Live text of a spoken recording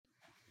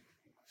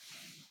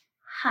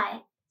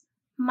Hi,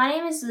 my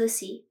name is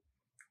Lucy.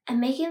 I'm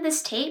making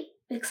this tape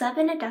because I've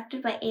been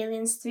abducted by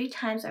aliens 3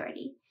 times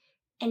already,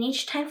 and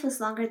each time feels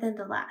longer than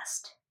the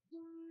last.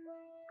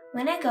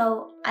 When I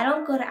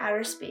don't go to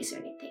outer space or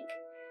anything.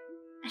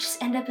 I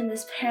just end up in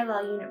this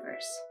parallel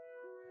universe.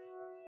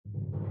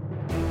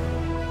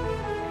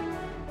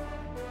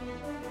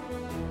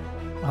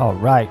 All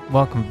right,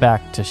 welcome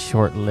back to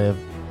Short Live.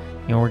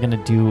 We're going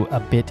to do a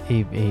bit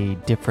of a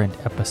different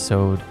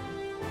episode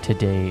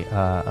today,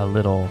 a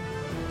little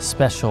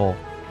special,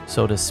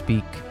 so to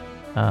speak,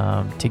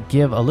 to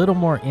give a little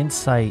more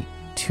insight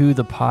to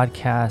the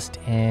podcast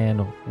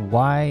and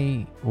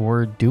why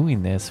we're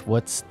doing this.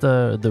 What's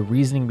the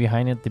reasoning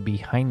behind it, the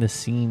behind the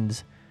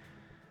scenes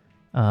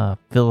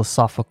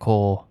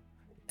philosophical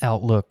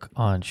outlook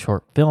on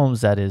short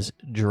films that is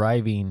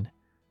driving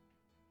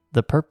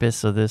the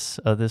purpose of this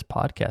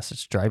podcast.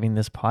 It's driving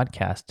this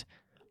podcast.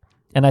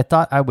 And I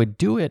thought I would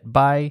do it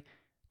by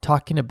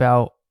talking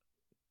about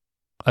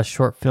a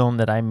short film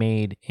that I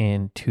made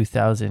in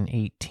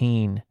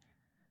 2018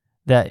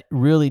 that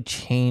really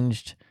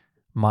changed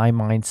my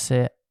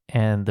mindset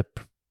and the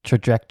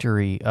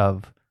trajectory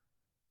of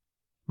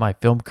my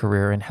film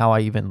career and how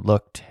I even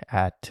looked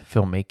at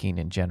filmmaking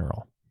in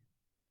general.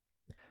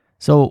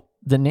 So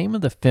the name of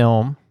the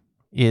film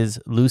is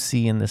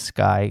Lucy in the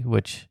Sky,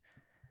 which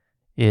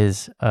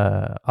is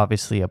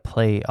obviously a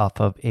play off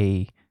of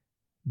a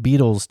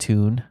Beatles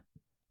tune,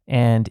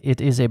 and it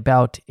is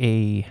about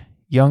a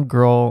young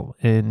girl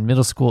in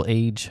middle school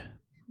age,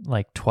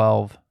 like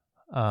 12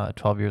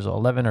 years old,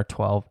 11 or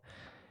 12,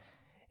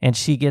 and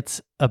she gets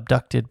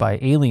abducted by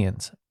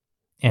aliens,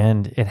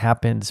 and it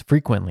happens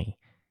frequently.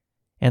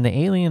 And the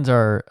aliens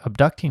are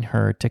abducting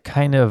her to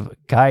kind of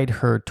guide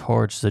her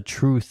towards the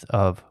truth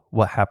of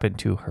what happened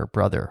to her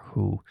brother,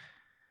 who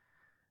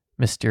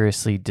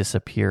mysteriously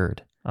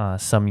disappeared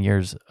some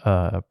years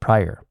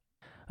prior.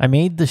 I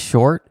made the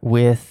short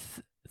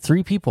with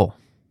 3 people.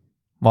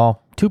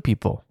 Well, 2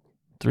 people.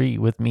 3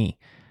 with me.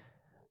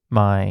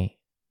 My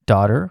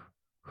daughter,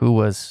 who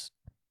was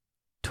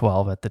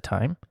 12 at the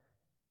time,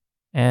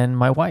 and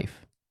my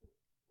wife.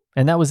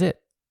 And that was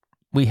it.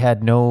 We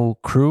had no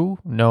crew,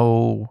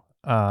 really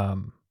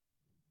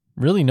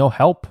no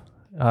help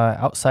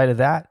outside of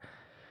that.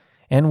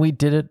 And we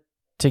did it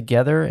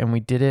together, and we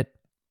did it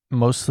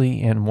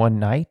mostly in one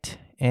night.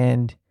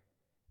 And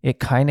it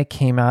kind of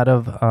came out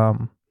of,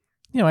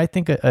 I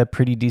think a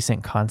pretty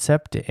decent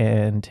concept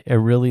and a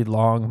really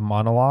long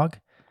monologue.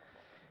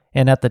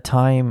 And at the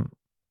time,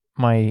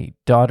 my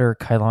daughter,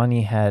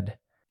 Kailani, had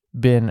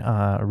been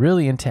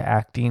really into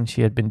acting.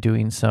 She had been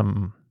doing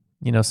some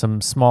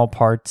small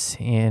parts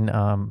in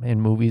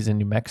movies in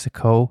New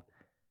Mexico.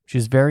 She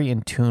was very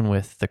in tune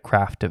with the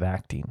craft of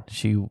acting.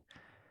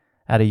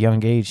 At a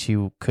young age,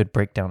 she could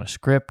break down a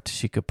script.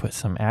 She could put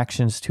some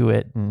actions to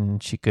it,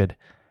 and she could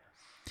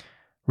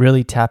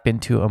really tap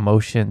into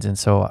emotions. And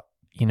so,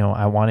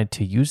 I wanted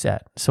to use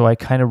that. So I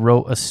kind of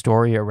wrote a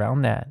story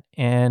around that.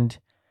 And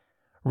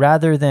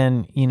rather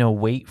than,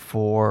 wait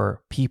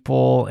for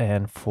people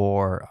and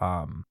for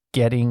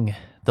getting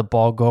the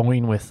ball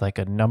going with like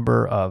a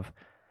number of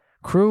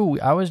crew,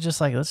 I was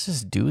just like, let's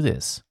just do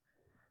this.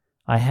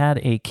 I had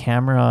a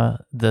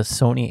camera, the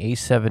Sony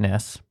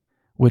A7S,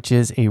 which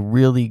is a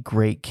really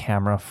great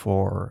camera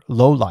for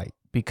low light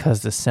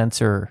because the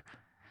sensor,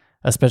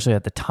 especially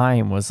at the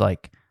time, was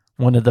like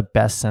one of the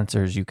best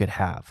sensors you could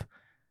have.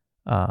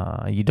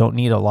 You don't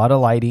need a lot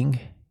of lighting,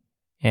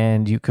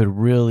 and you could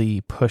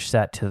really push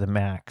that to the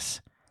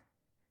max.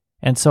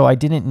 And so I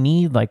didn't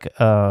need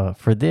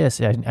for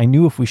this, I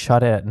knew if we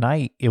shot it at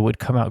night, it would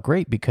come out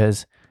great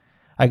because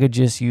I could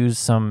just use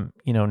some,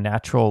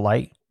 natural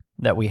light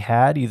that we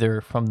had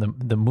either from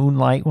the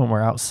moonlight when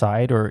we're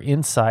outside or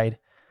inside.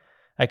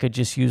 I could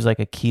just use like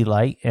a key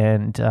light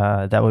and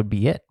that would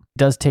be it. It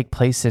does take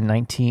place in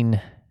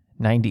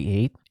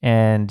 1998.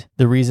 And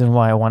the reason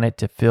why I wanted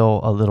to feel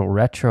a little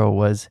retro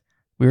was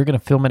we were going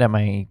to film it at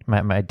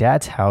my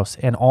dad's house,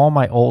 and all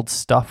my old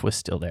stuff was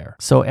still there.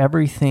 So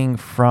everything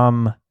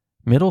from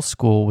middle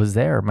school was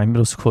there. My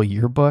middle school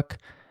yearbook,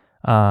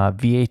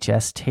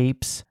 VHS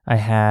tapes. I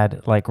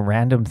had like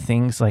random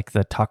things like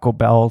the Taco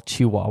Bell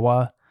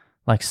Chihuahua,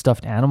 like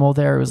stuffed animal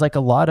there. It was like a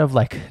lot of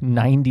like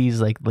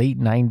 90s, like late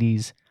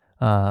 90s,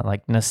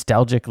 like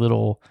nostalgic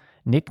little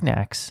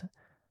knickknacks.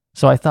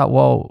 So I thought,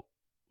 well,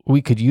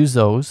 we could use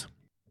those.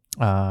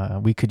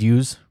 We could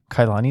use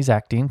Kailani's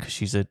acting because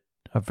she's a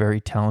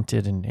very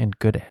talented and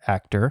good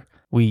actor.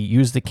 We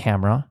use the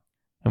camera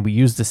and we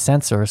use the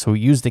sensor. So we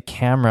use the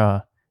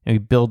camera and we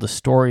build a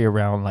story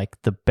around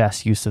like the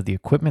best use of the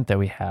equipment that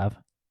we have.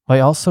 I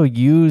also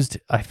used,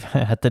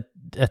 at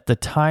the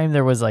time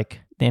there was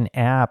like an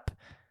app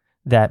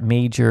that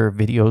made your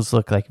videos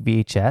look like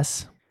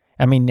VHS.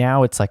 I mean,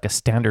 now it's like a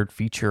standard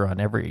feature on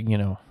every,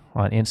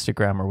 on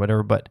Instagram or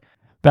whatever, but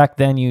back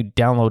then you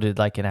downloaded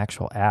like an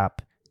actual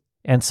app.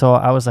 And so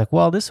I was like,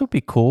 well, this would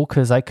be cool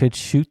because I could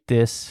shoot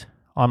this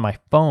on my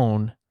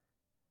phone,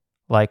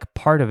 like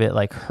part of it,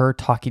 like her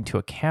talking to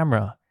a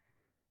camera.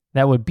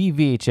 That would be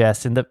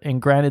VHS.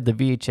 And granted, the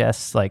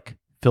VHS like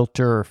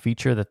filter or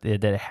feature that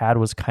it had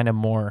was kind of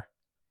more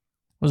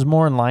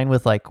in line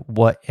with like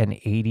what an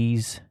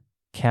 80s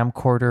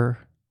camcorder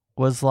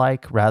was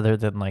like rather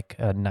than like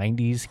a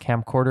 90s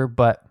camcorder,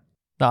 but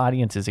the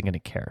audience isn't going to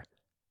care.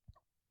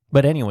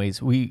 But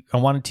anyways, I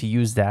wanted to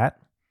use that,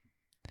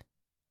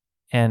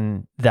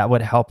 and that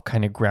would help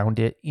kind of ground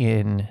it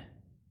in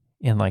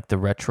like the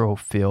retro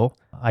feel.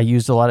 I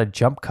used a lot of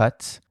jump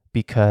cuts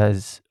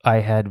because I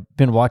had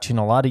been watching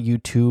a lot of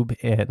YouTube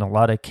and a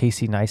lot of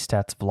Casey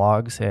Neistat's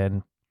vlogs,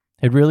 and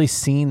had really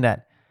seen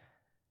that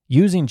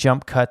using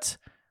jump cuts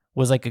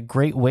was like a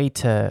great way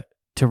to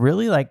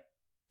really like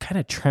kind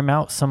of trim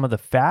out some of the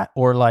fat,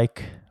 or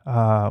like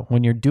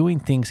when you're doing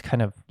things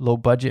kind of low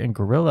budget and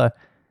guerrilla,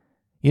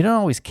 you don't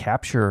always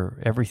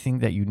capture everything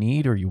that you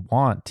need or you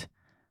want.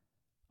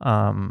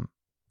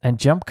 And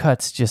jump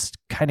cuts just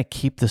kind of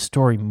keep the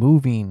story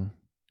moving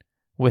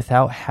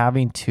without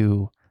having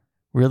to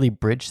really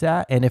bridge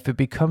that. And if it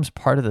becomes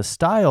part of the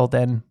style,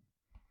 then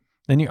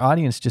your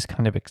audience just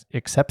kind of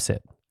accepts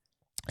it.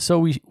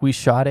 So we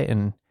shot it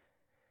in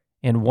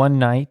one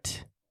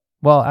night.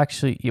 Well,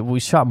 actually, we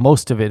shot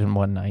most of it in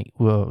one night.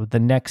 Well, the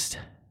next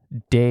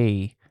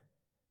day,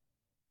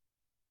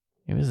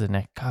 it was the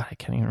next, God, I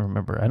can't even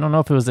remember. I don't know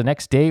if it was the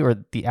next day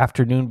or the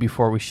afternoon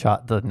before we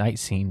shot the night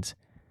scenes.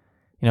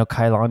 You know,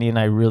 Kailani and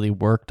I really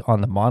worked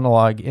on the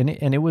monologue, and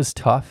it was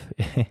tough.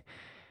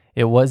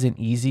 It wasn't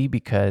easy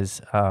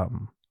because I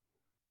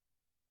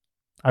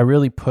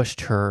really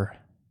pushed her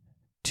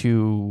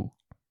to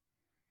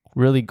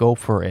really go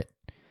for it,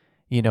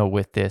 you know,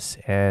 with this,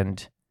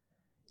 and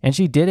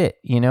she did it,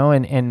 you know,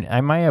 and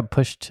I might have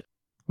pushed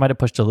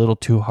a little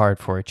too hard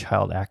for a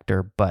child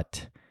actor,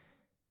 but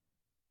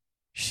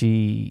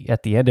she,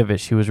 at the end of it,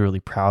 she was really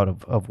proud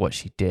of what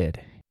she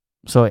did.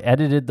 So I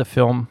edited the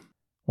film.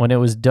 When it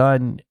was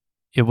done,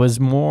 it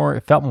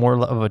felt more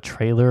of a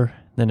trailer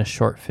than a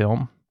short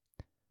film,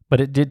 but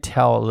it did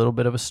tell a little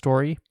bit of a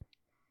story.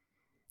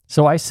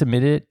 So I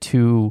submitted it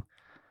to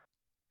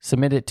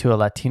a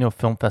Latino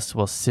film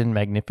festival, Cine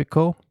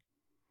Magnifico,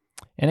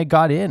 and it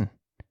got in.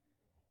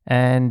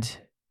 And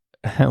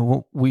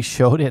we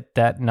showed it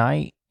that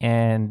night,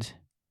 and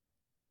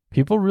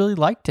people really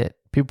liked it.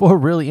 People were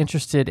really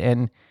interested,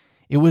 and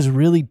it was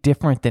really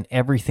different than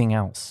everything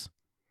else,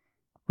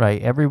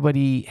 right?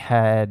 Everybody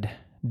had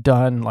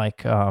done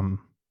like a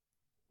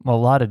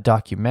lot of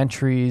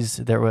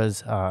documentaries. There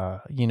was,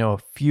 a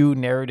few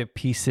narrative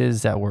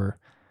pieces that were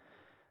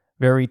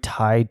very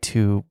tied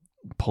to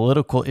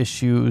political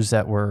issues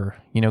that were,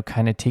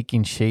 kind of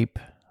taking shape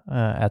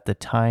at the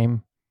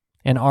time.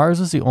 And ours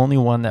was the only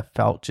one that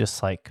felt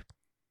just like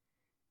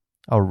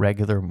a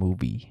regular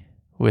movie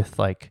with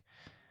like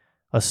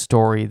a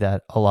story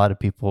that a lot of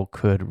people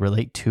could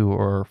relate to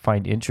or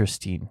find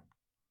interesting.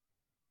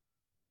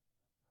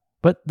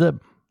 But the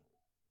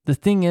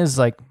thing is,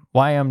 like,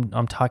 why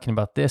I'm talking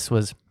about this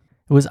was,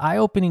 it was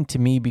eye-opening to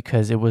me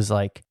because it was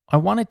like, I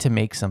wanted to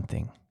make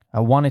something.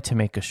 I wanted to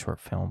make a short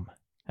film,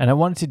 and I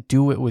wanted to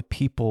do it with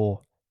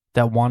people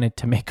that wanted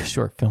to make a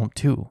short film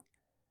too.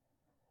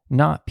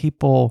 Not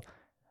people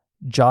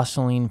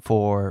jostling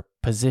for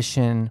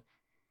position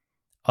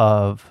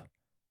of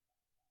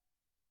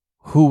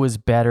who was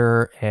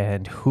better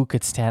and who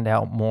could stand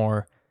out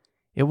more.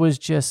 It was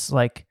just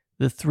like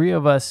the three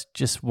of us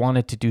just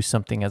wanted to do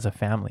something as a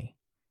family.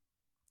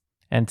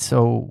 And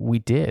so we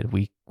did.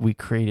 We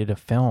created a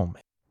film.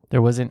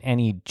 There wasn't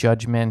any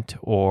judgment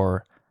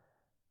or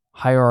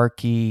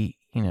hierarchy.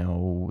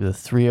 The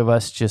three of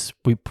us just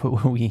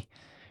we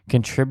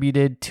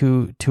contributed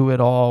to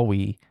it all.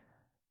 We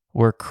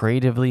were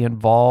creatively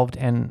involved,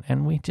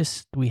 and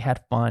we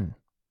had fun.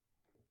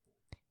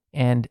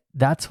 And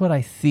that's what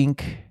I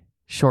think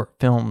short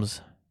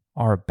films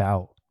are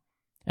about.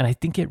 And I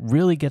think it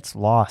really gets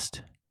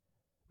lost.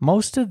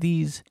 Most of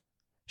these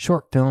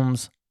short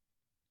films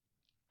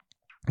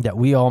that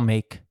we all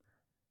make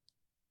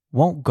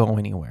won't go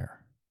anywhere.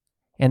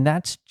 And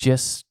that's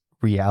just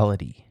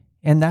reality.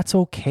 And that's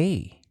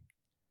okay.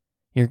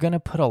 You're going to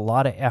put a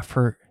lot of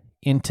effort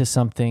into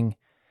something.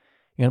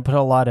 You're going to put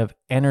a lot of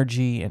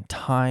energy and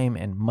time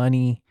and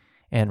money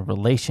and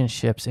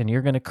relationships, and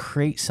you're going to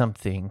create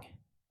something.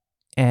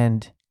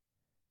 And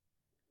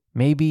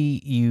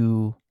maybe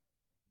you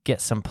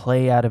get some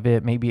play out of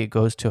it. Maybe it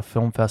goes to a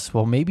film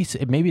festival. Maybe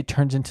it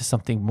turns into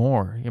something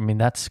more. I mean,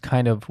 that's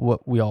kind of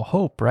what we all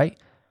hope, right?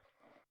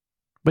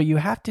 But you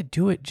have to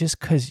do it just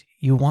because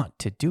you want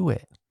to do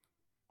it,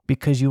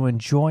 because you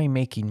enjoy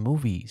making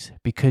movies,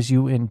 because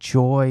you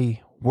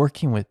enjoy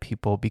working with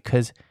people,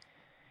 because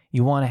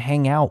you want to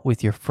hang out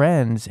with your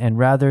friends, and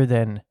rather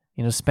than,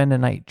 spend a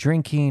night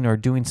drinking or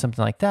doing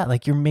something like that,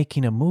 like you're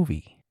making a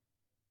movie.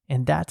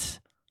 And that's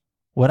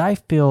what I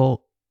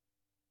feel,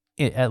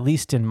 at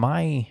least in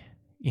my,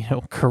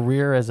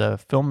 career as a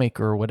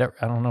filmmaker or whatever.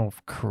 I don't know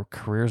if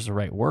career is the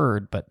right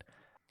word, but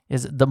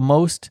is the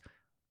most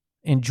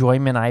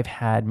enjoyment I've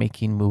had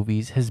making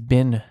movies has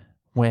been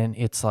when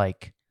it's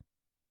like,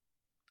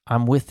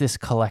 I'm with this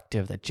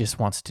collective that just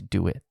wants to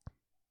do it.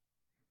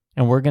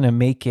 And we're going to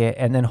make it.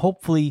 And then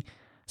hopefully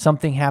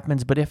something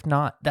happens. But if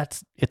not,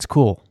 it's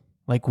cool.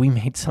 Like we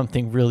made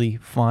something really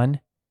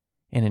fun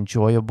and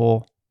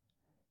enjoyable,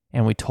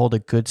 and we told a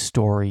good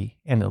story,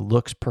 and it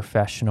looks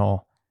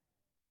professional.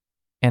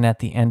 And at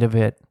the end of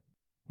it,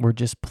 we're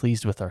just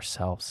pleased with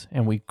ourselves,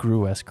 and we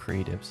grew as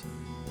creatives.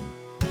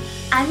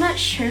 I'm not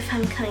sure if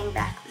I'm coming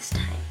back this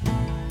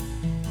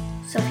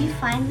time. So if you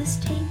find this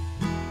tape,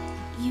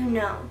 you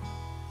know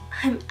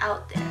I'm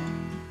out there.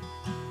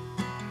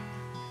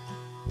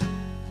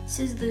 This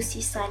is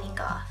Lucy signing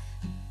off.